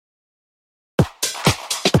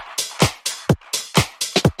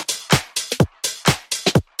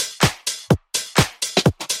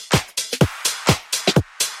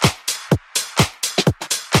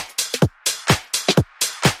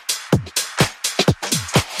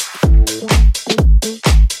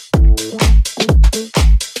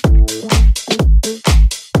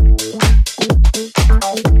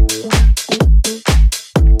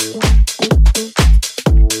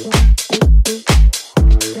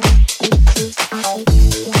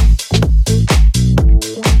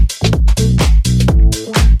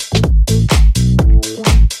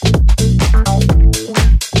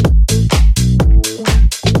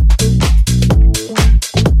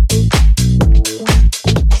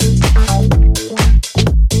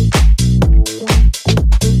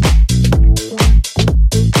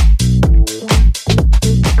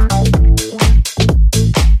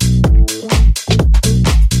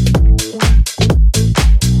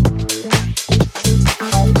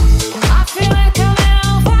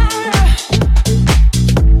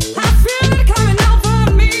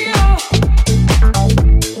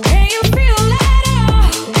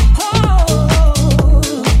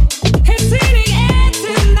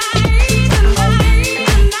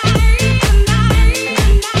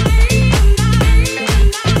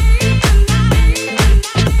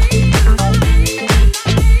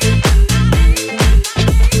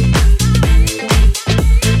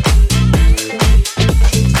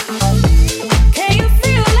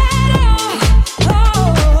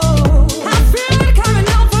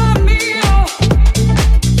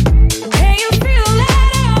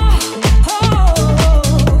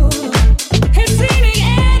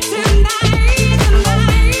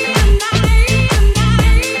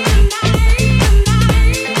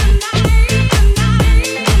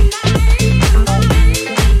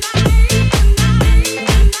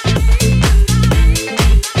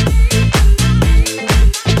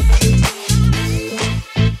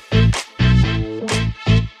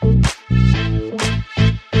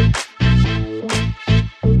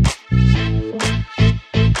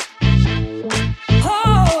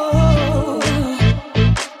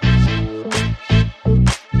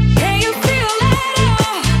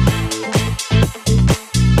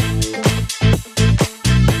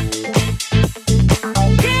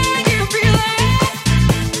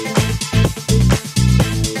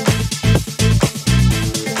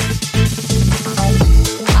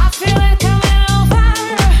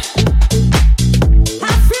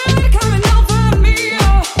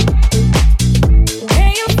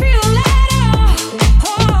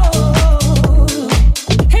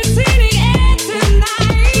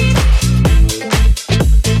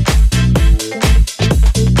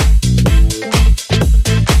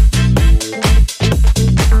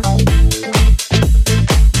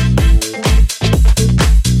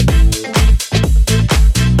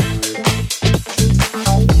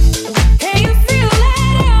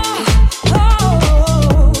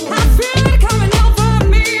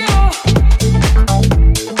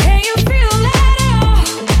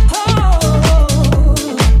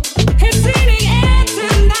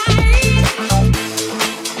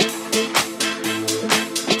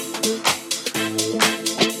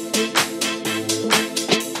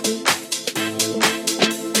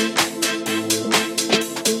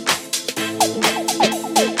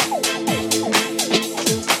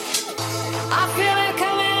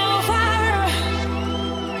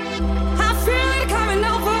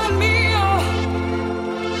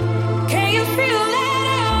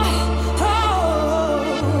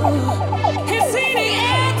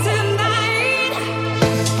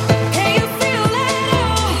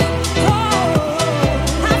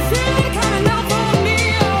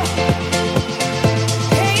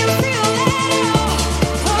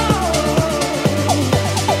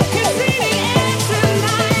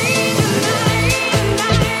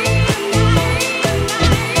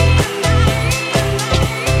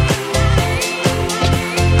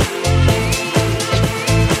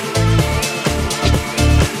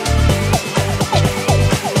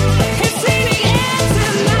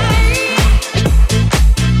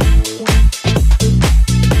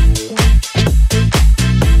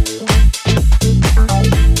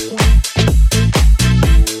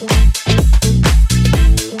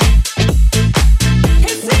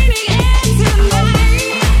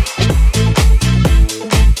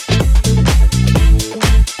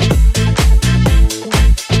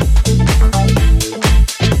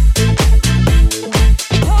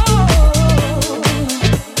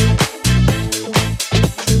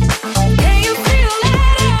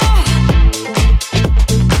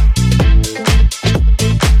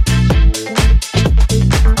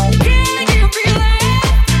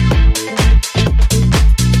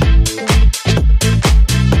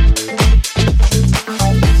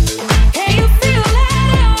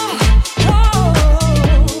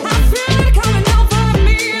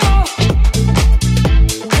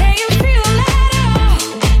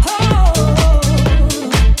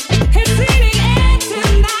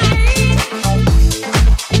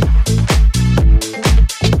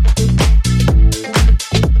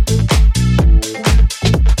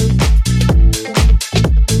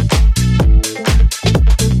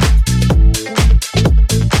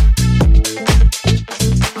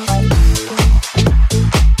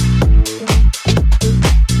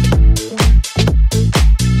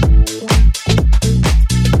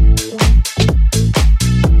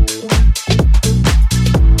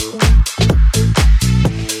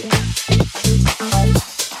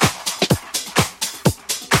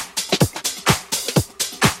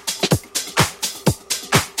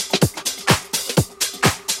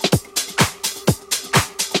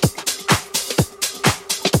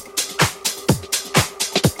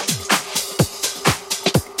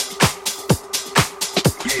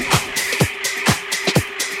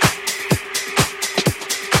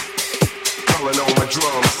calling on my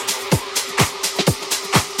drums.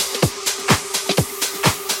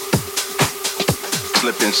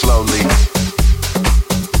 Slipping slowly.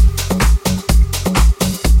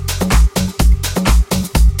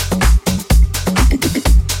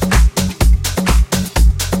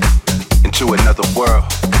 Into another world.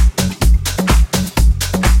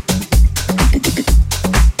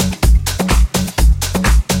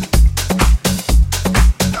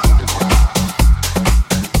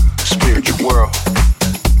 Spiritual world.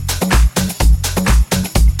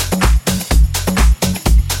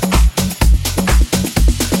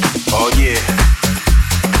 Oh yeah.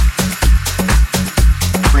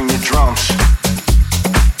 Bring your drums.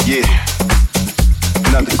 Yeah.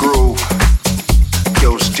 Another groove.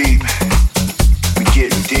 Goes deep. We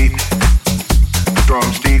getting deep.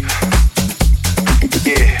 Drums deep.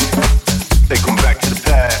 Yeah. They come back to the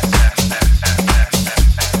past.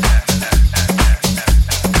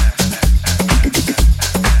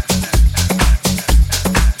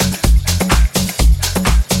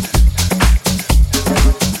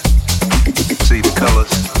 See the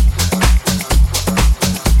colors.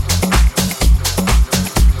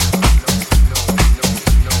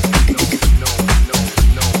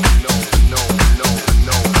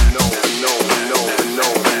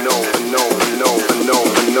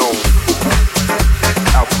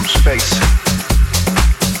 Out from space.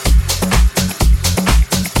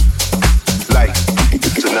 Light.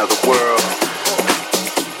 It's another world.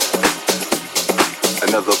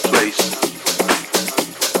 Another place.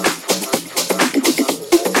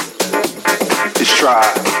 It's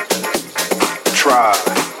tribe.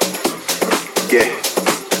 Yeah.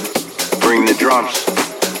 Bring the drums.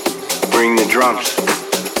 Bring the drums.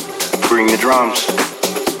 Bring the drums.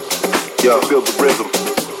 Yo, feel the rhythm.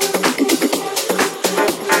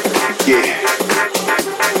 Yeah.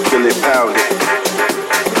 Feel it pounding.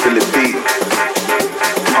 Feel it beat.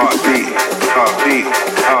 Heartbeat. Heartbeat.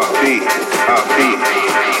 Heartbeat. Heartbeat.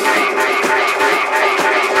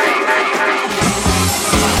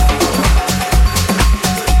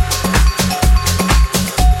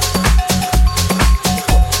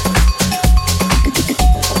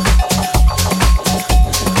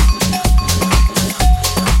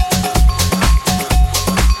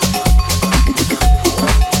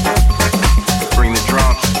 Bring the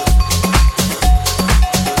drums.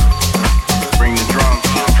 Bring the drums.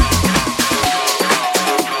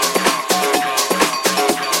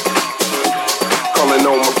 Calling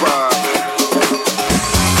on my vibe.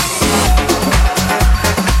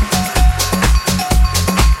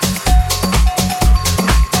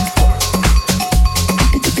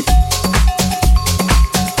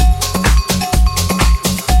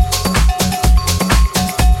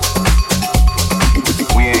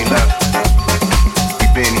 We ain't left. We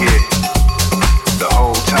been here the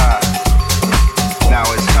whole time. Now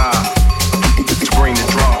it's time to bring the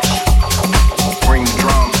drums. Bring the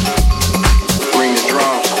drums. Bring the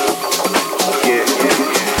drums. Yeah.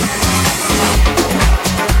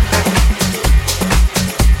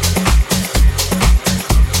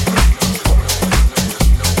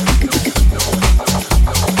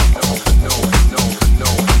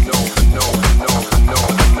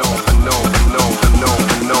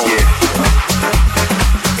 Yeah.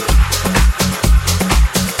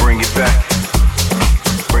 Bring it back.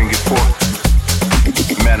 Bring it forth.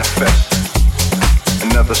 Manifest.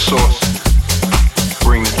 Another source.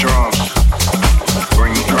 Bring the drums.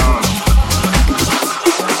 Bring the drums.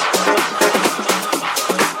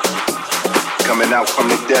 Coming out from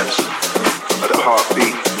the depths of the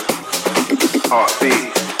heartbeat.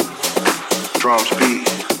 Heartbeat. Drums beat.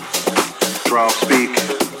 Drums speak.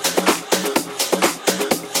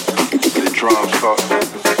 Get the drums talk.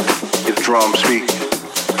 Get the drums speak.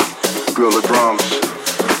 Grill the drums.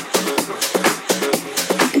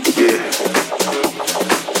 Yeah.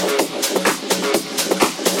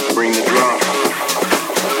 Bring the drums.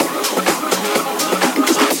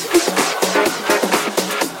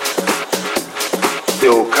 The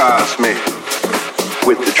old cosmic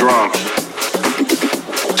with the drums.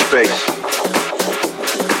 Space.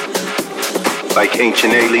 Like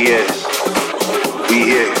ancient aliens. We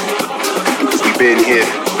here. We been here.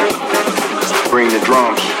 Bring the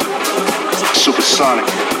drums. Supersonic.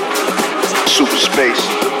 Super space.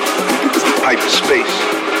 Hyperspace.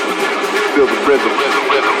 Feel the rhythm.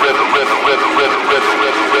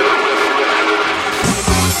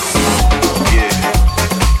 Yeah.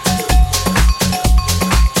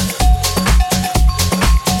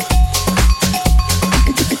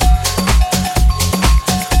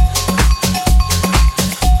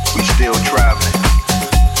 We still traveling.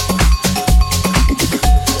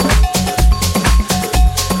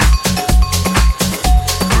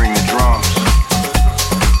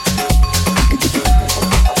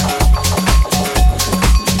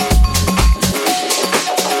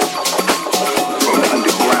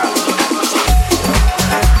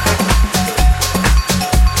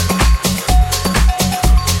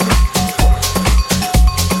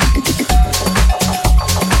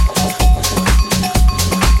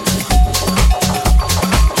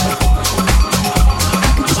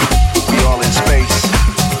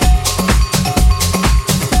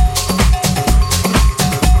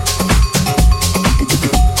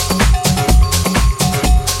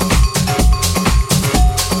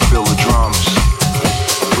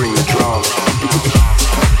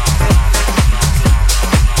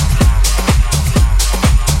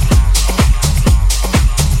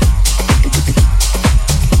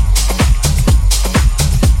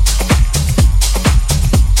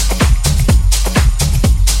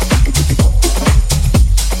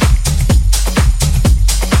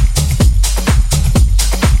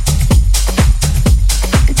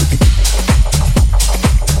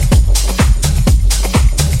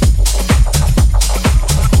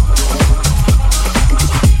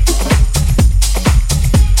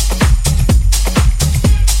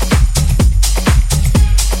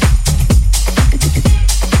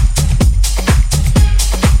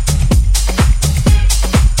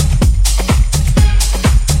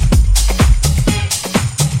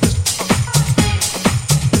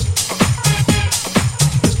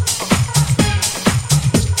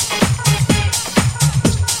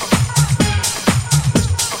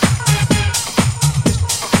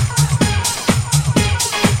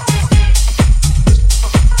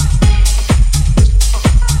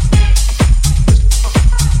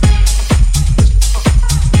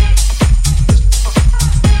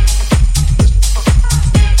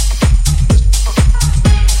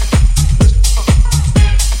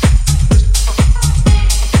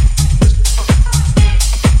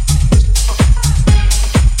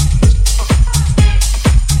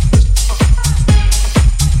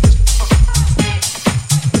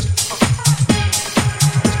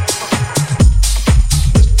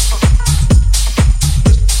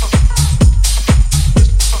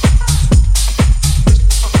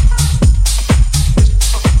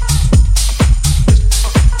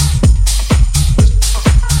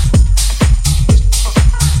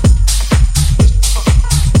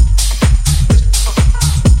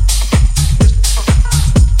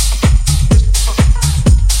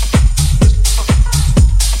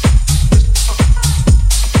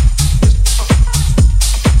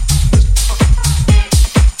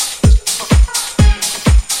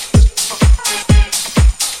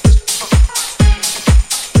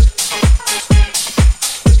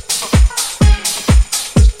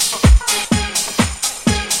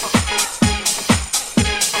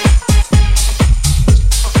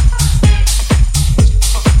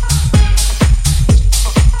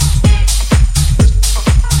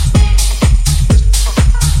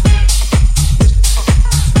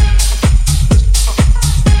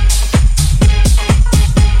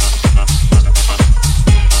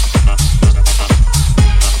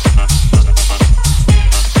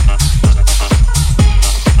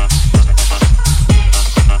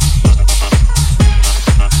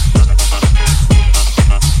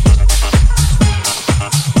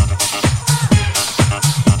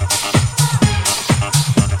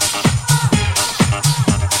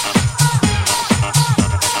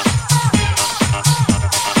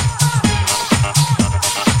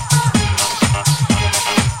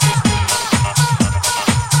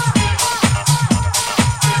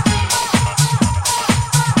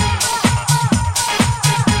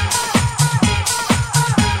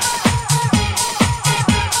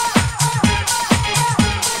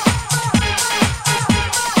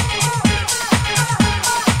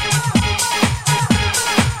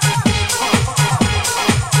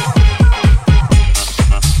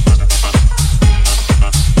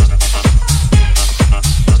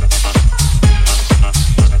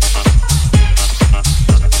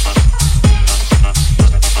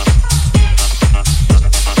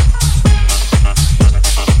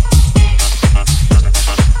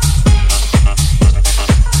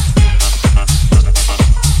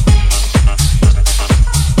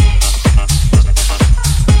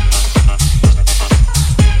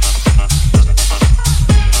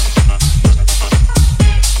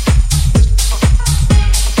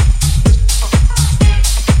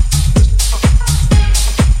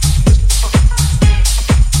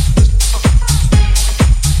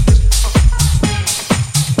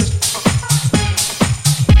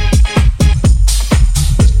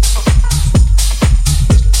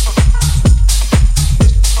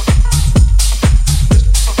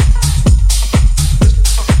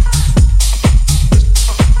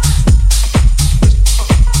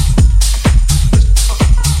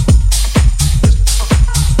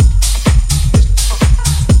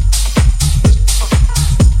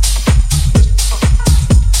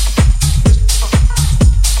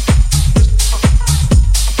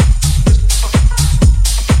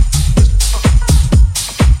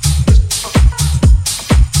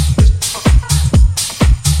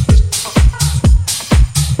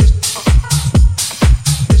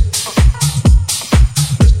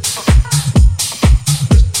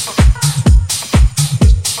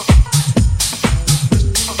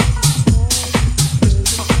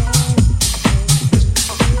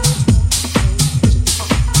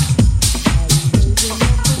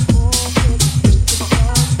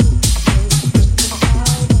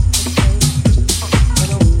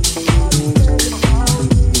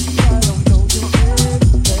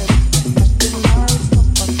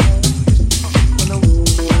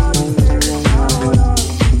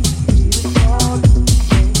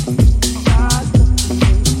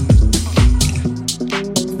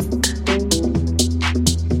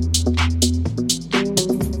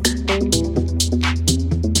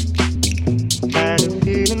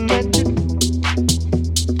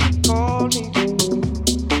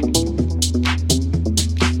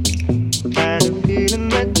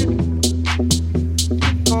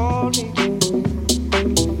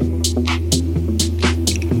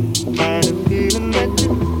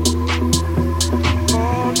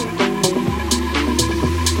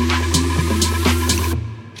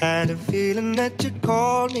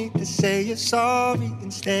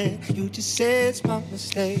 instead. You just say it's my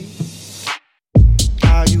mistake.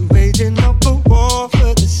 Are you waging up a war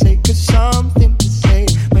for the sake of something to say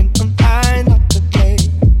when I'm high not to play?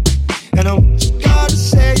 And I what you gotta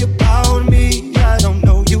say about me. I don't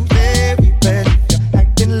know you very well if you're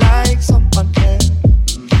acting like someone else.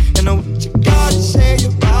 And I what you gotta say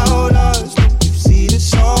about us. Don't you see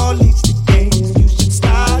this all leads to games? You should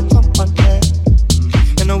start someone else.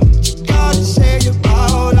 And I what you gotta say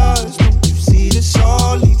about us. Don't you see this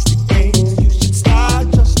all leads to games? You should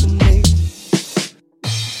start just a name.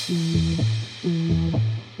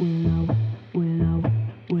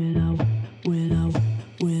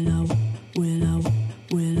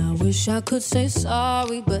 Wish I could say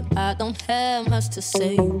sorry, but I don't have much to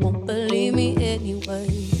say. You won't believe me anyway.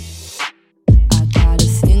 I got a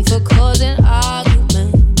thing for causing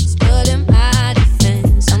arguments, but in my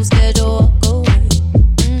defense, I'm scared to walk away.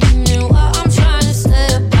 And what I'm trying to say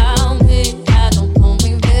about me, I don't know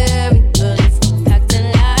me very good if I'm acting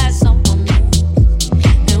like someone else.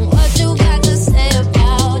 And what you got to say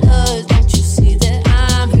about us, don't you see that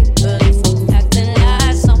I'm here good if I'm acting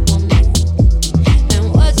like someone else? And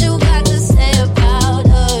what you got to say about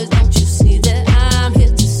us, don't you see that I'm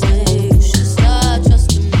here to say you should start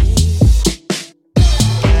trusting me?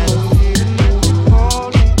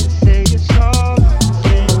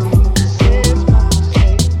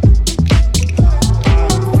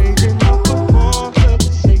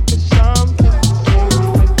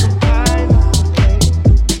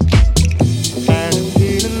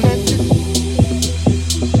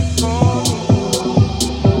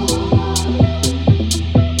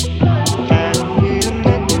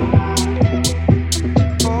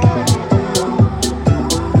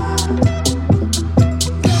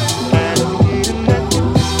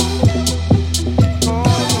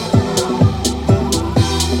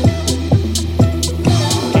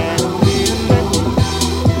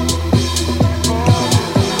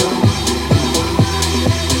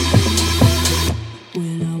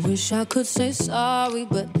 I could say sorry,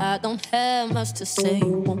 but I don't have much to say.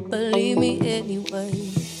 You won't believe me anyway.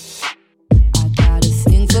 I got a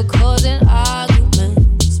thing for causing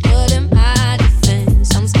arguments, but in my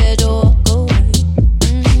defense, I'm scared to walk away.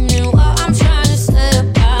 And what I'm trying to say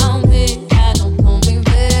about me, I don't know me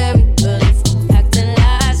very good if I'm acting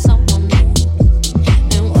like someone else.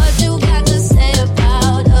 And what you got to say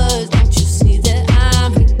about us, don't you see that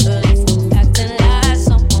I'm here good if I'm acting like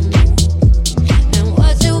someone else? And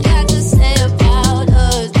what you got to say about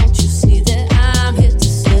us, don't you see that I'm here to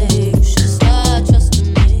say you should start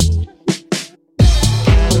trusting me?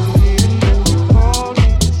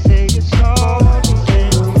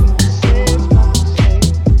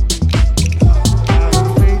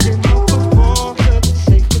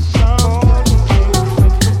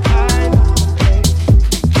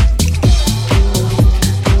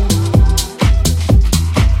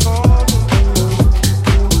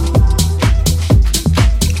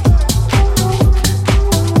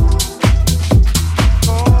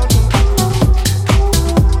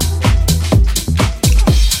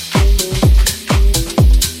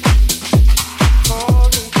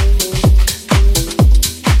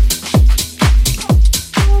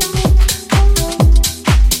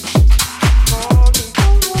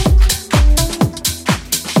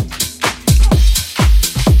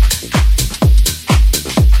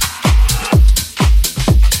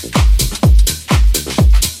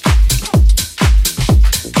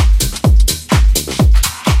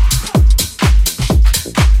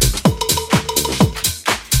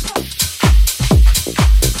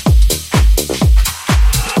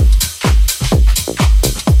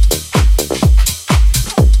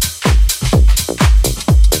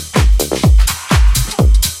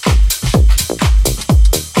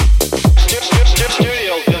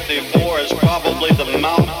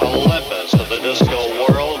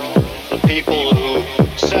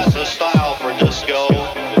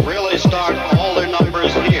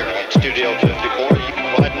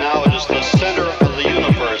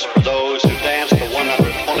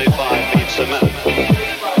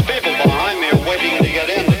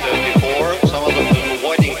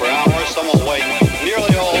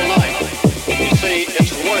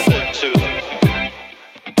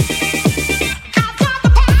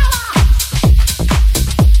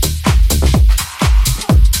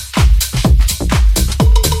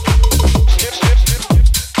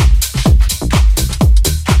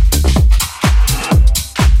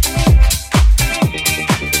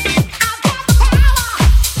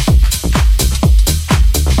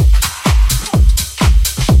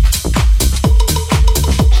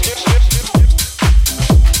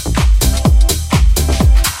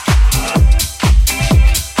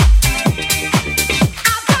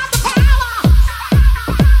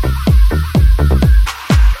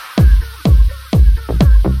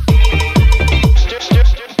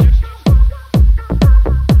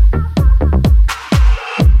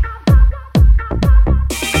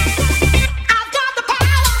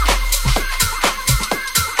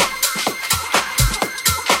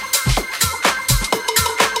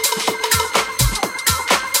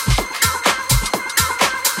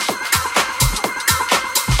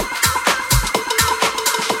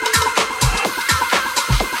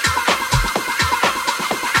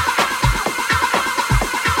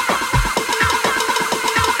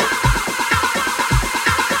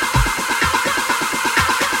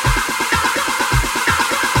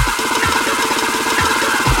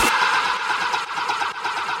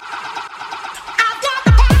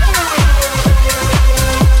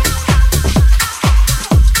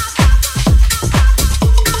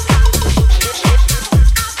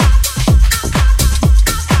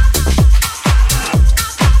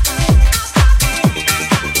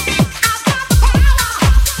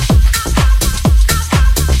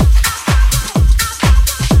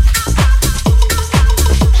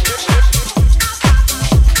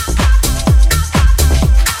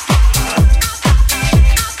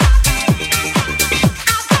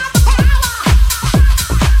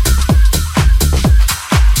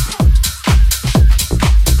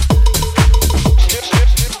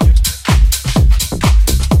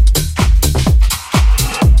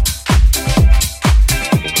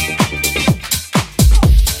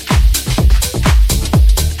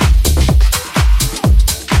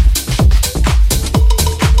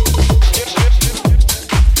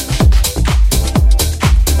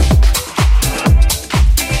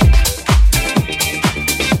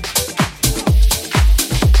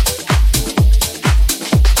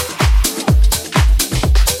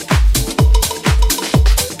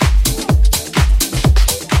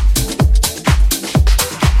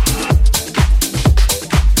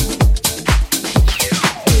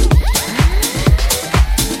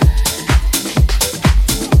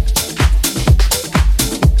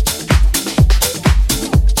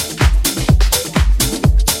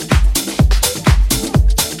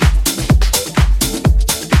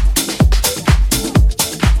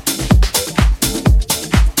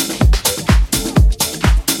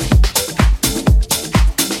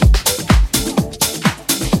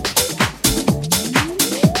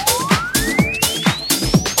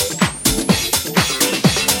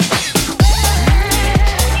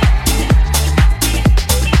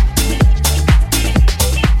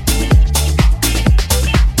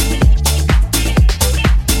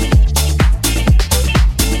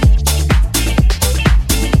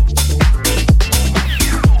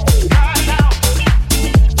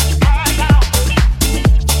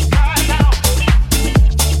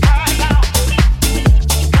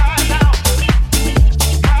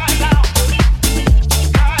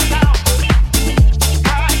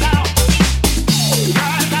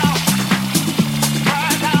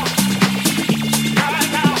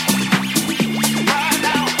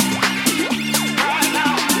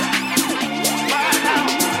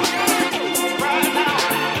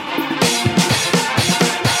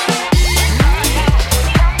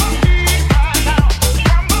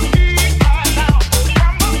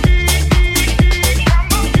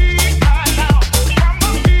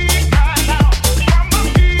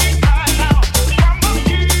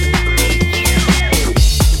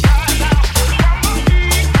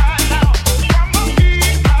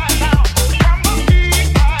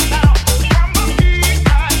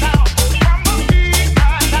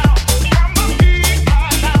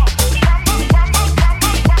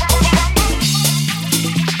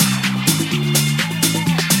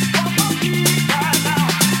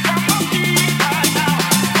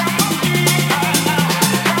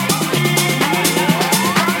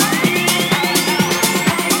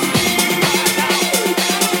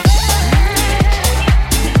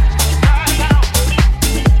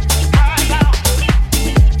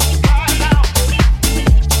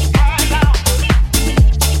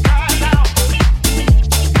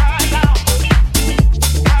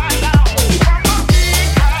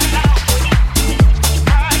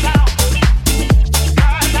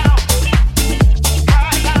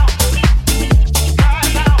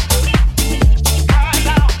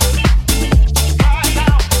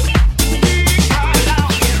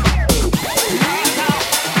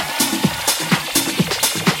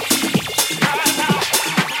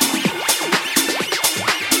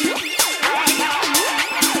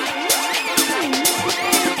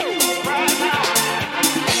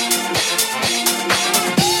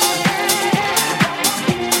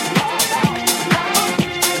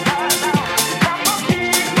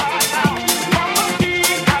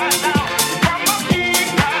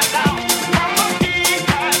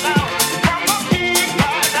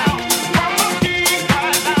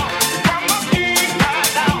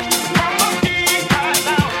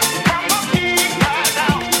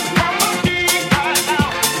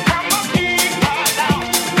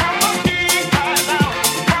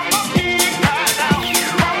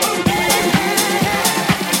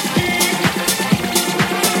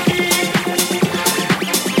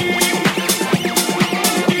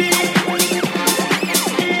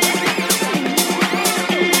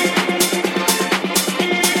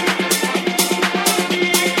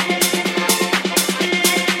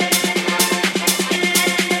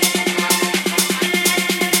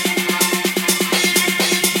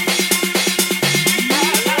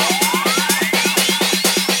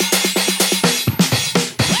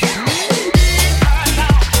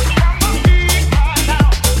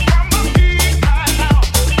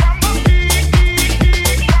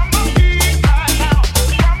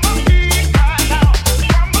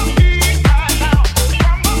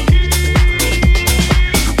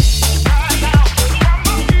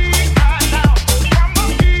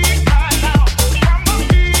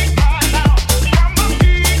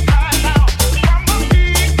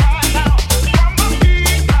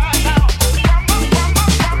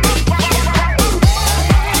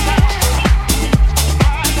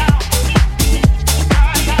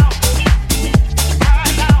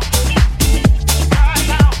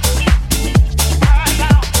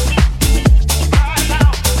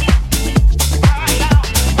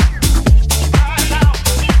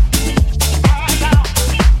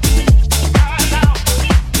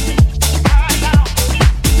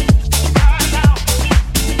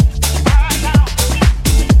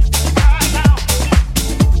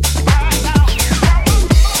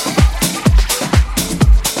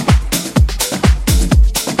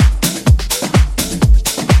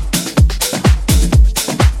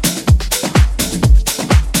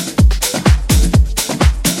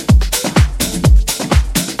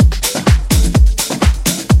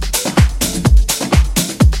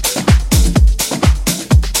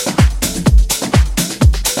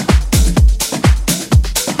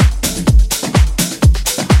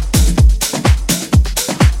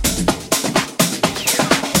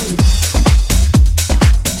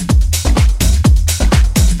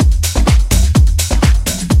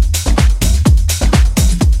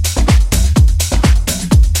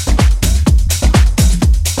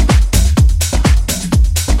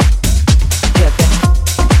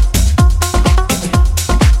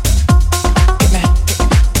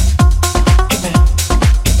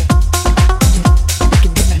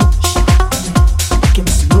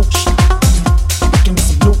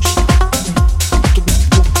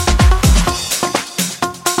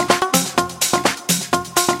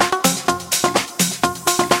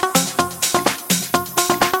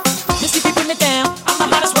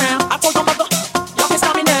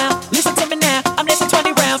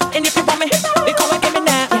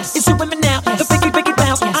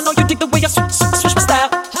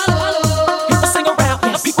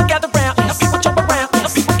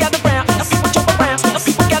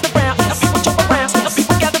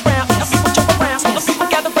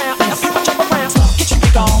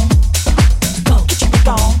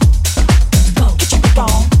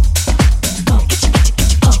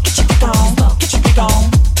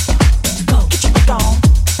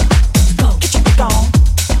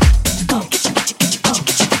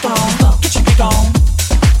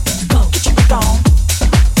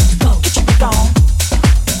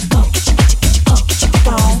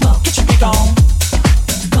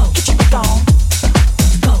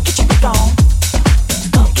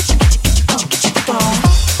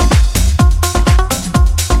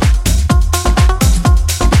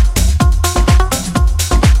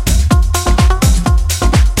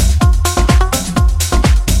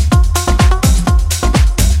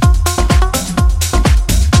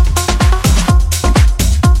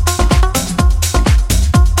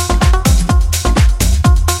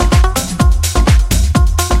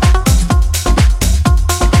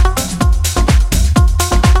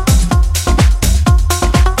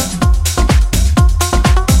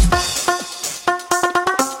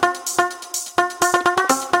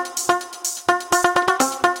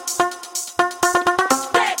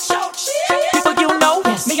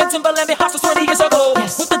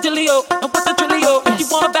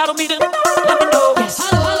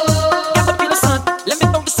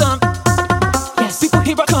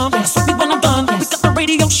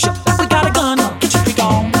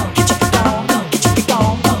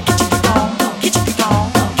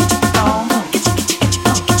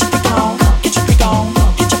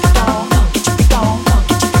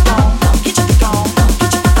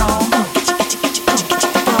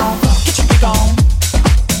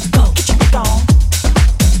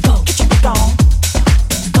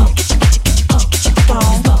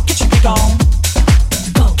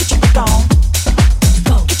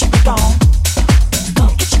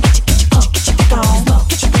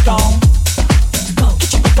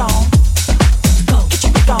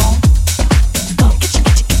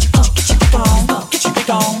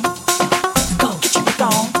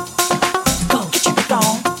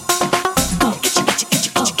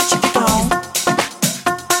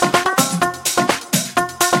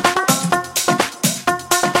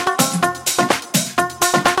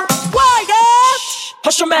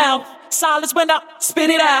 your mouth. Silence when I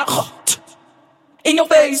spit it out. In your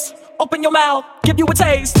face, open your mouth, give you a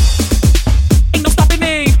taste. Ain't no stopping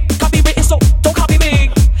me. Copywritten, so don't copy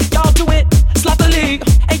me. Y'all do it sloppily,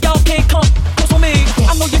 and y'all can't come close on me.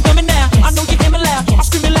 I know you're coming now, I know you're in my lap. I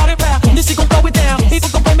scream it loud and proud, this shit gon' throw it down. People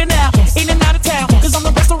gon' blame me now, in and out of town, cause I'm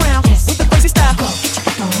the best around with the crazy style. Go get your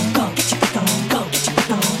on, go get your on, go get your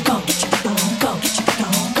on, go get your on, go get your on,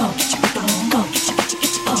 go get your on, go get your on,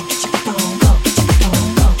 get your on, go get your on,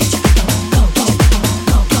 go get your on, go get your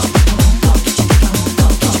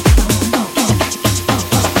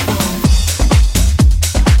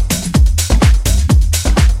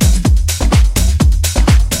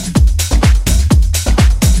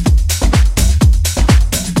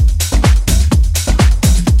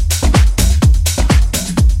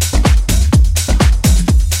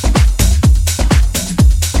go get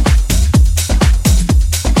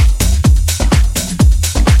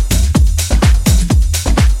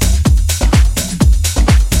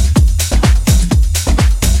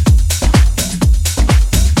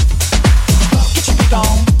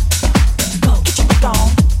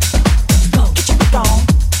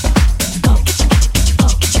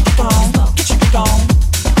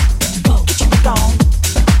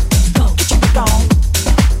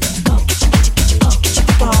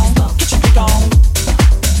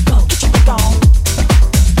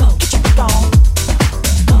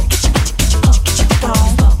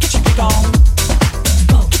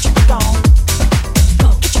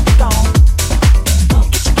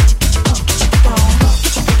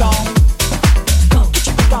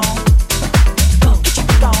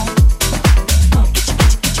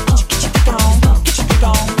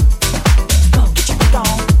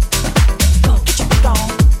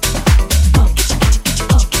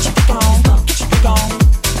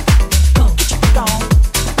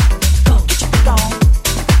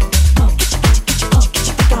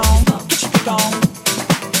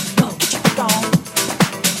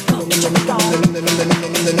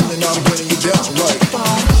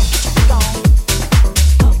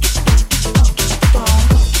on, go get your on, go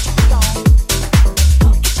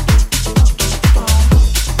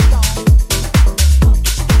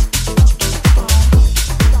get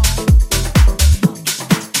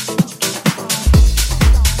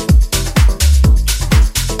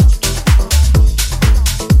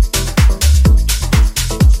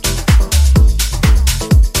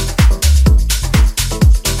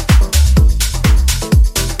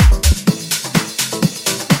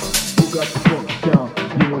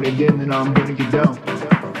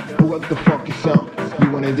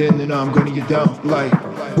I'm gunning you down like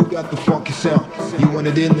who got the funky sound? You want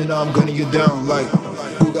it in and I'm gunning you down like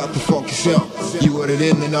who got the funky sound? You want it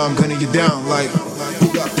in and I'm gunning you down like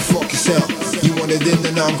who got the funky sound? You want it in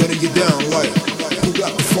and I'm gunning you down like who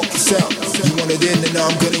got the funky sound? You want it in and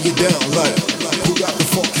I'm gunning you down like who got the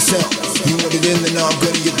funky sound? You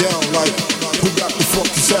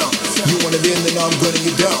want it in and I'm gunning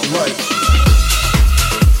you down like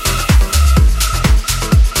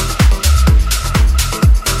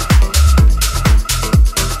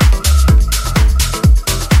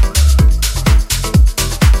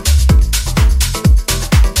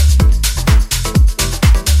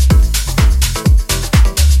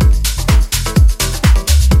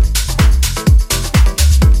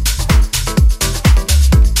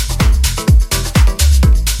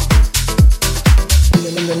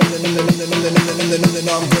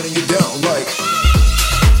I'm gunning you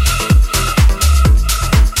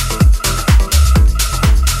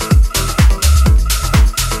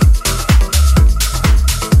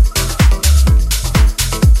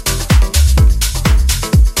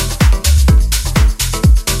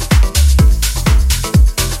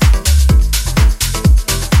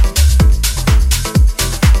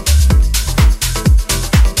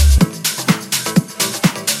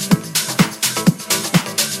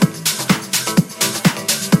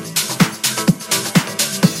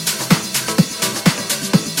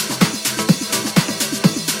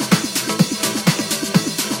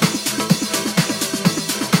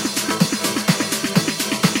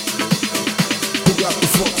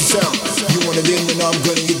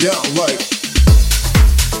down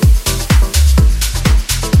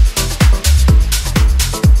like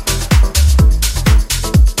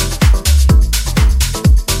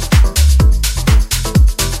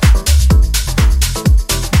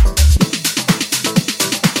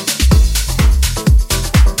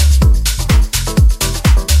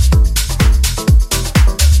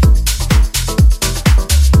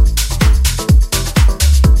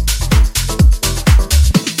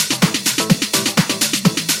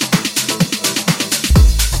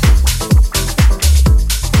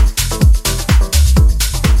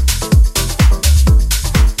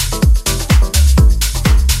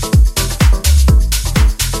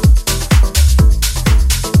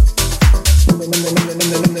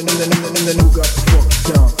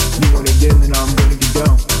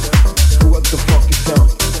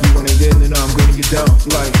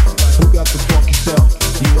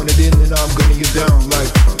then I'm gunning you down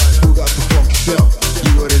like who got the funky sound?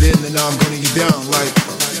 You want it in, then I'm gunning you down like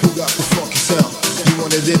who got the funky sound? You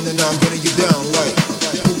want it in, then I'm gunning you down like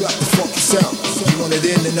who got the funky sound? You want it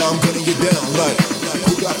in, then I'm gunning you down like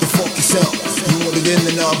who got the funky sound? You want it in,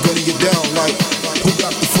 then I'm gunning you down like who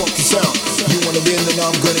got the funky sound? You want it in, then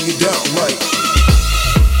I'm gunning you down like.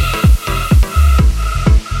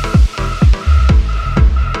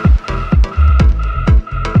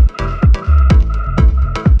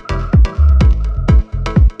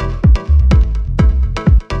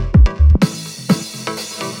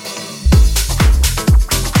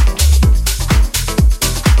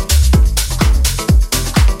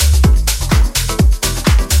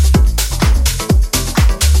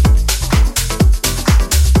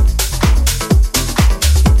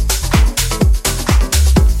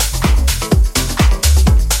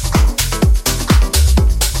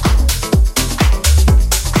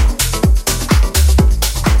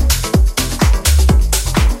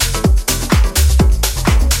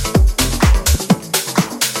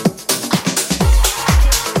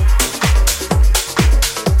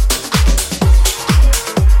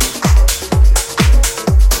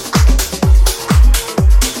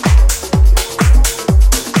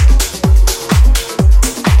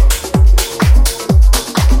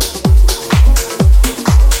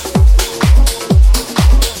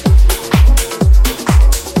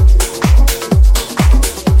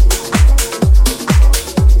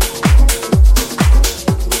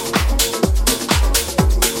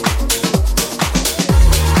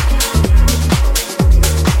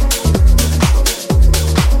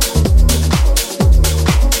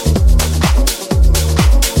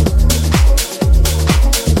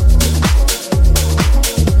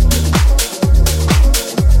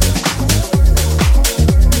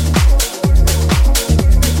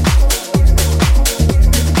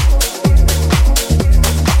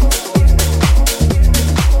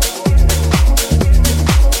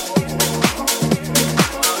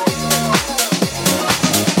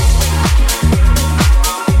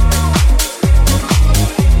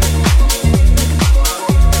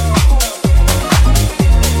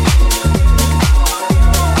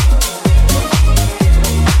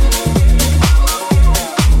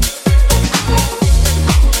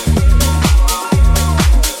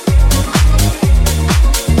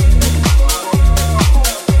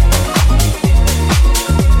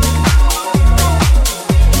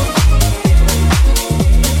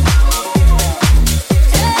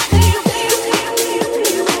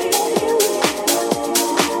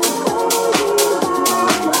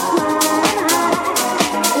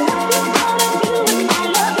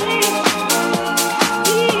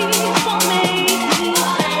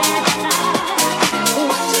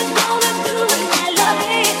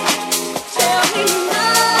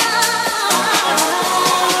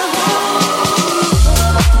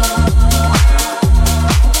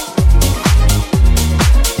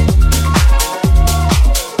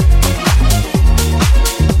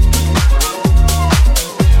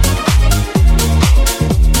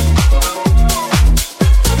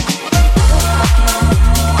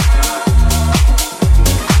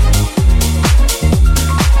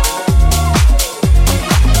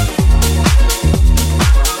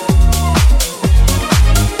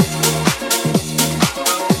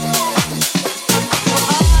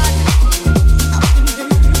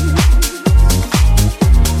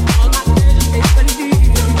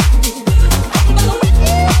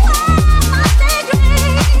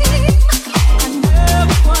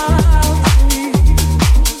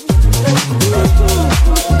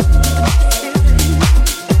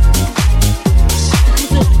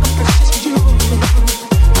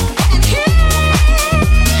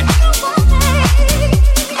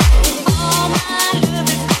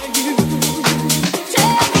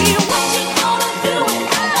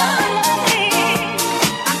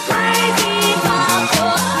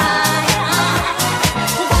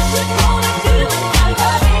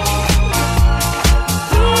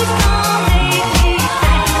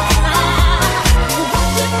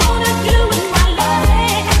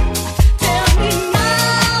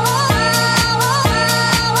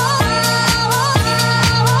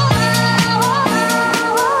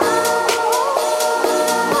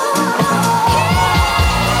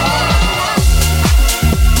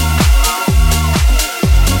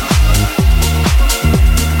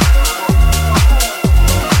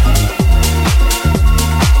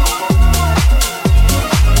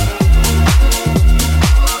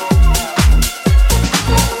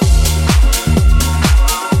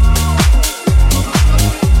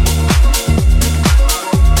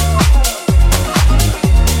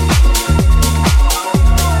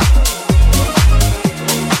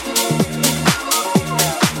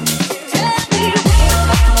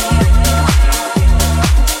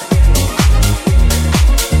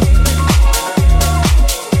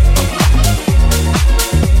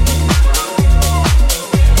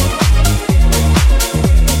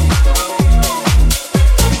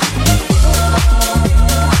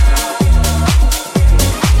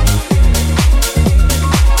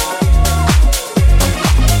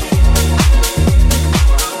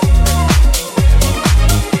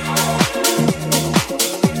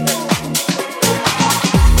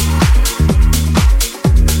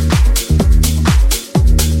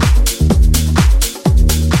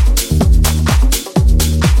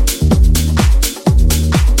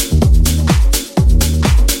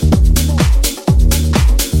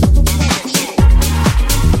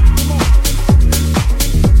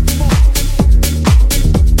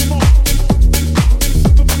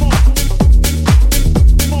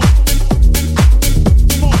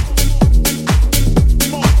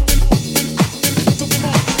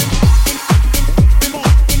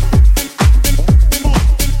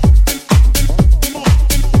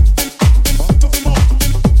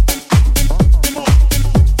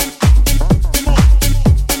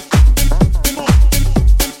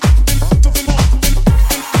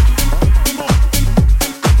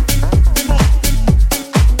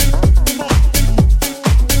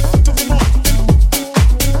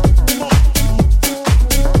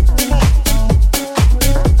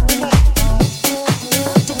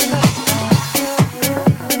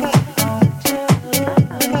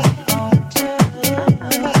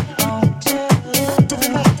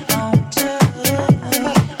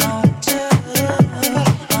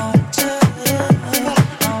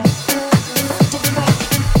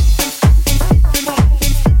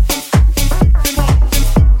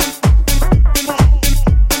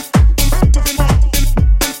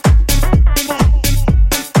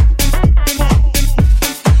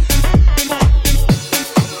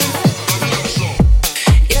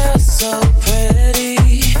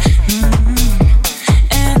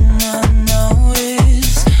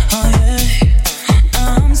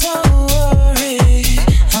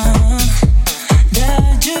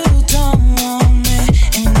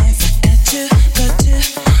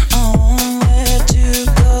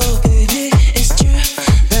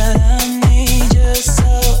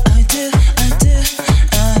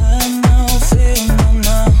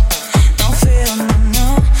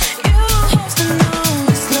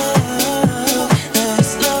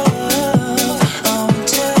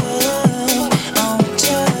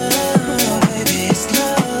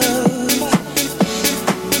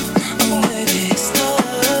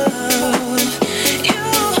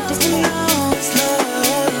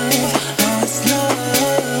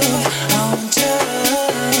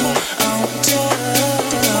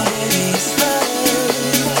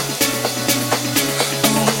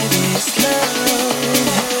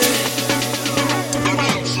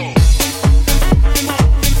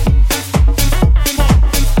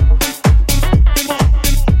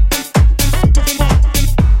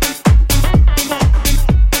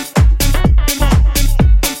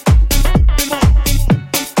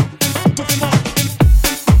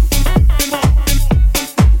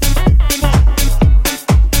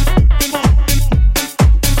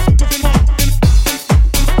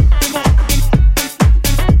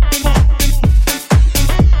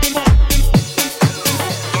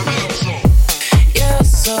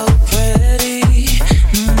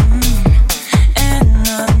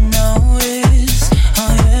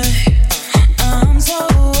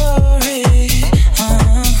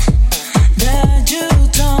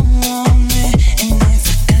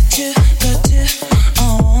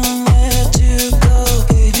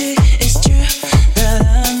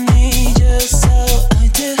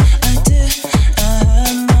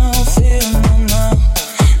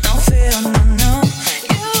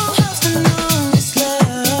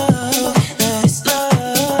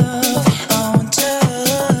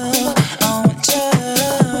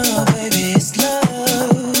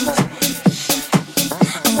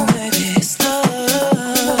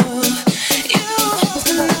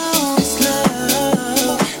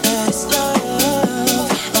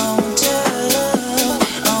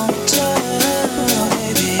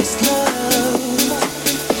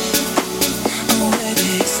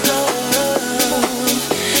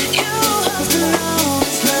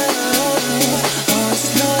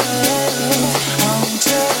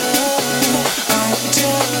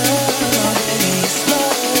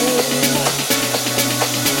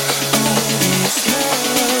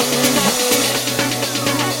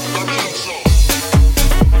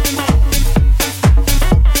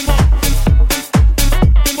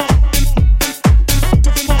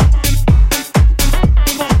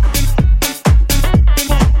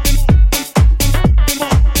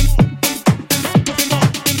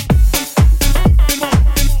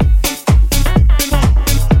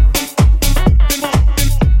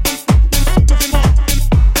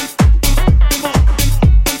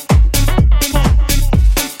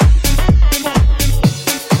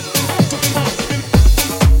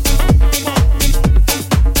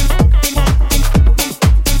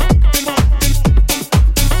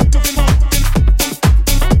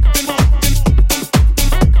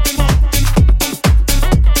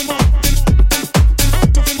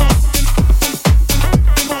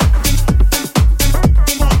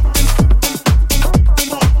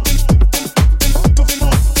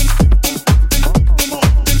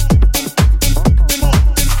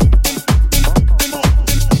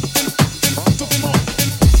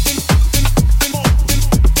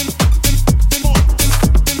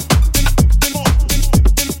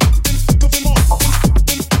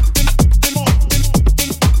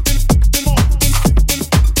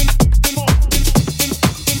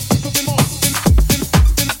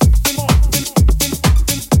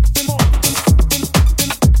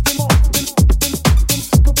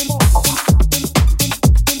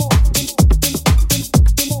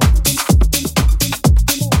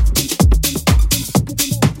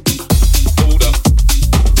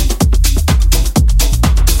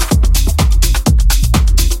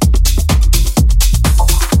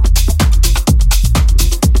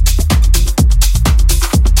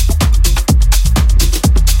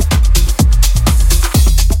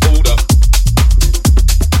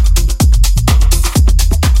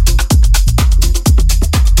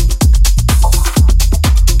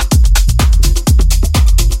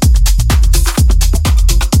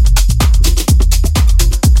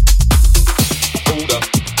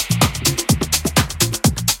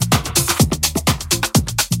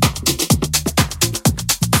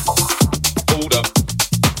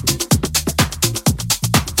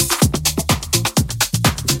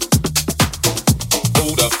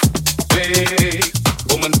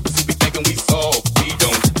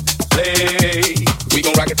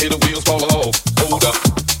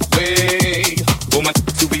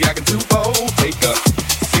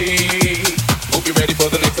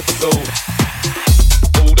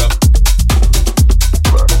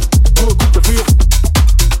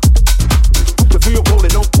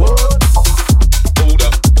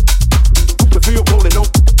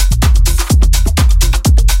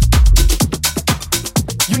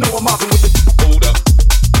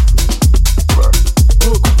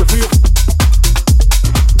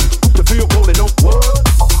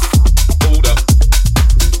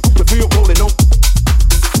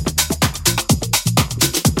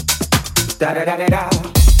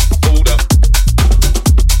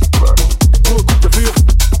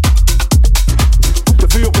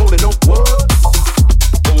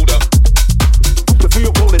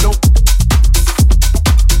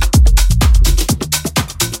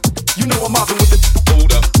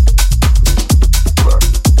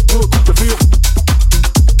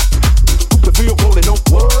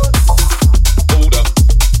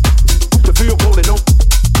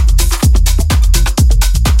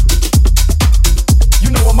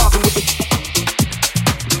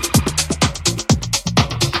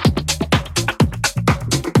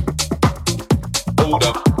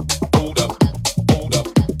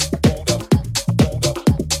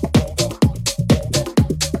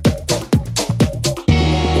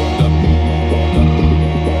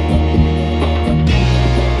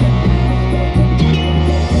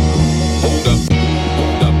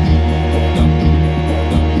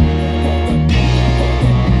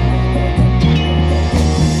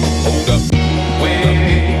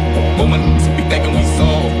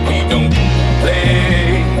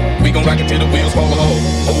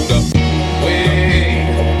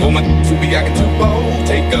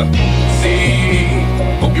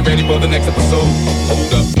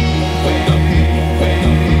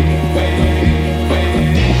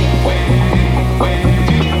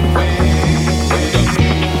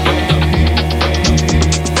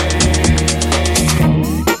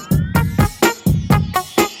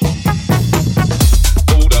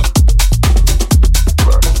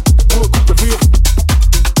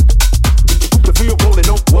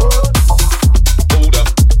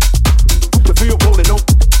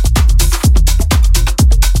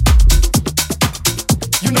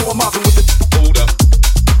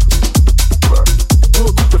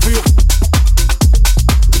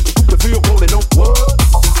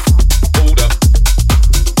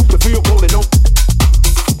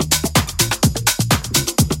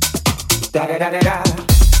 Da da da da da.